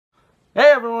Hey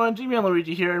everyone, Jimmy and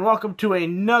Luigi here, and welcome to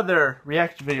another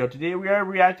reaction video. Today we are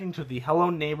reacting to the Hello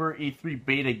Neighbor E3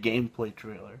 beta gameplay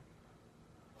trailer.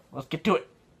 Let's get to it.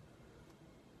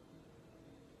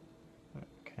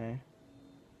 Okay.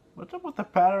 What's up with the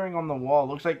patterning on the wall?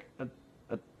 Looks like a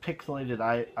pixelated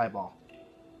eyeball.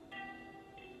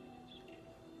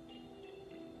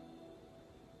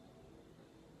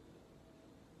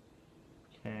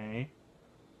 Okay.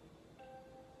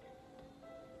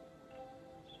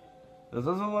 This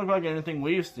doesn't look like anything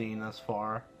we've seen thus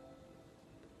far.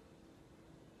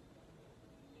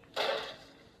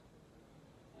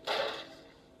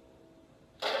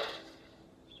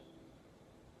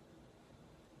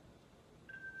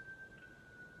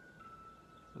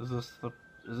 Is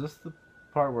this the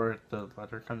part where the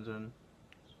letter comes in?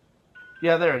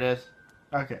 Yeah, there it is.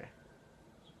 Okay.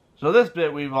 So this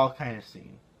bit we've all kind of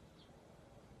seen.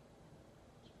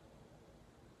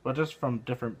 But just from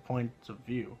different points of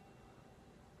view.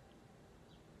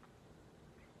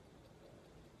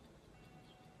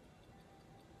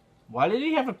 Why did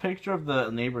he have a picture of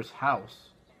the neighbor's house?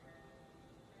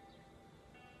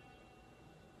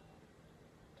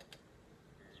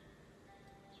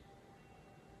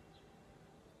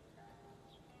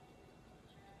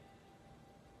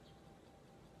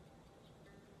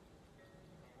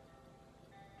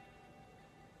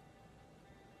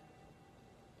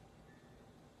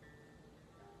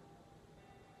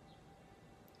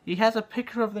 He has a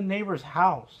picture of the neighbor's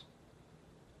house.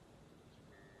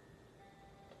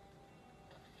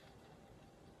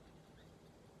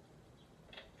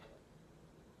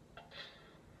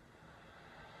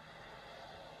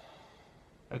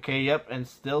 Okay, yep, and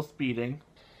still speeding.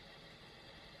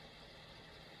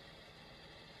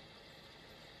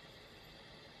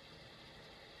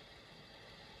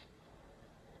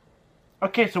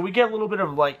 Okay, so we get a little bit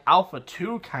of like Alpha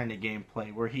 2 kind of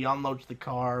gameplay where he unloads the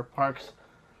car, parks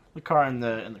the car in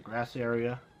the grass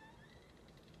area.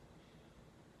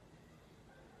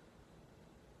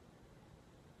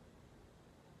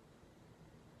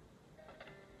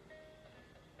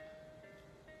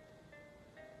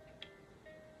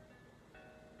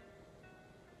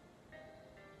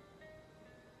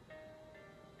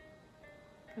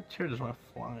 That chair just went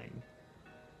flying.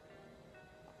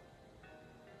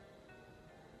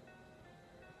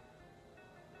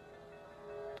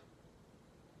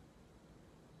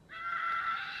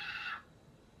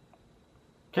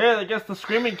 Okay, I guess the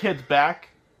screaming kid's back.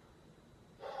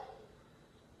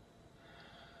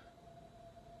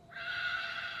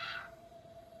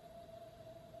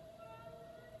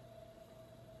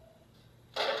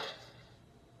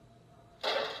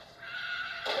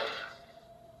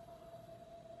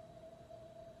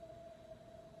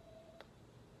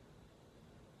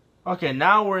 Okay,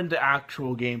 now we're into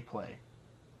actual gameplay.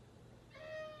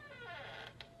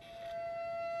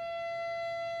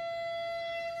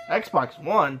 Xbox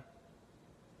One?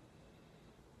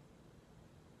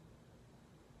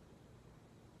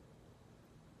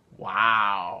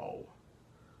 Wow.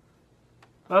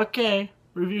 Okay,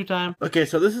 review time. Okay,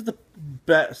 so this is the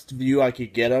best view I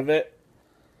could get of it.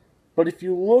 But if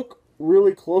you look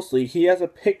really closely, he has a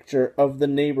picture of the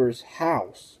neighbor's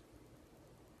house.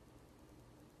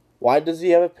 Why does he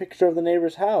have a picture of the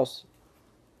neighbor's house?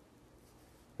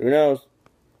 Who knows?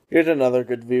 Here's another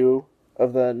good view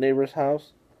of the neighbor's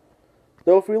house.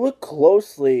 Though if we look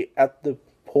closely at the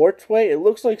porchway, it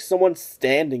looks like someone's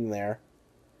standing there.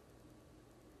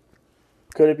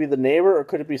 Could it be the neighbor, or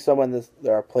could it be someone that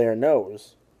our player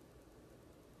knows?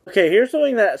 Okay, here's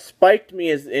something that spiked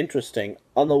me as interesting.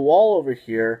 On the wall over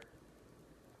here,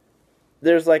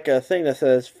 there's like a thing that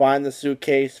says, find the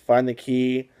suitcase, find the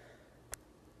key,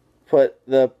 put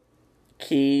the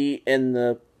key in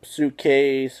the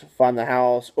suitcase, find the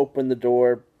house, open the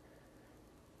door,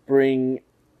 bring...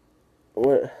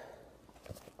 what?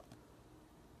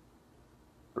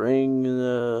 Bring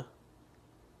the...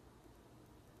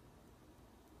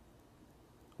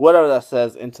 whatever that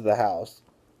says into the house.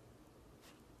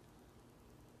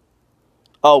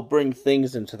 Oh, bring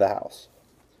things into the house.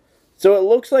 So it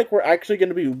looks like we're actually going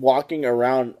to be walking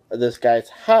around this guy's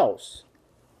house.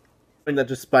 Something that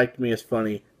just spiked me as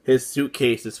funny. His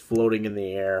suitcase is floating in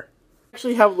the air.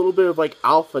 Actually have a little bit of like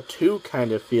Alpha 2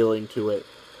 kind of feeling to it.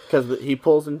 Because he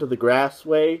pulls into the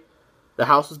grassway, the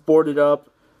house is boarded up,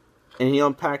 and he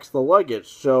unpacks the luggage.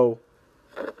 So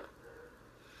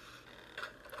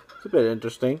it's a bit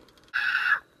interesting.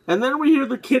 And then we hear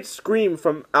the kid scream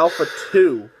from Alpha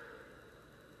 2.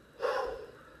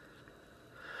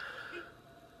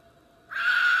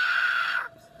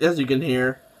 As you can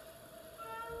hear.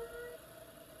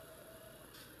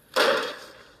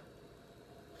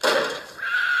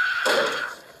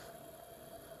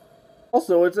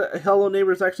 Also, Hello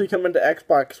Neighbor is actually coming to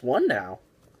Xbox One now.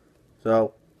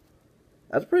 So,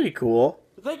 that's pretty cool.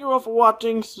 Thank you all for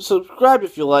watching. Subscribe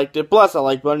if you liked it. Bless that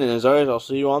like button. And as always, I'll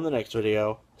see you on the next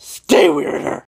video. Stay weirder!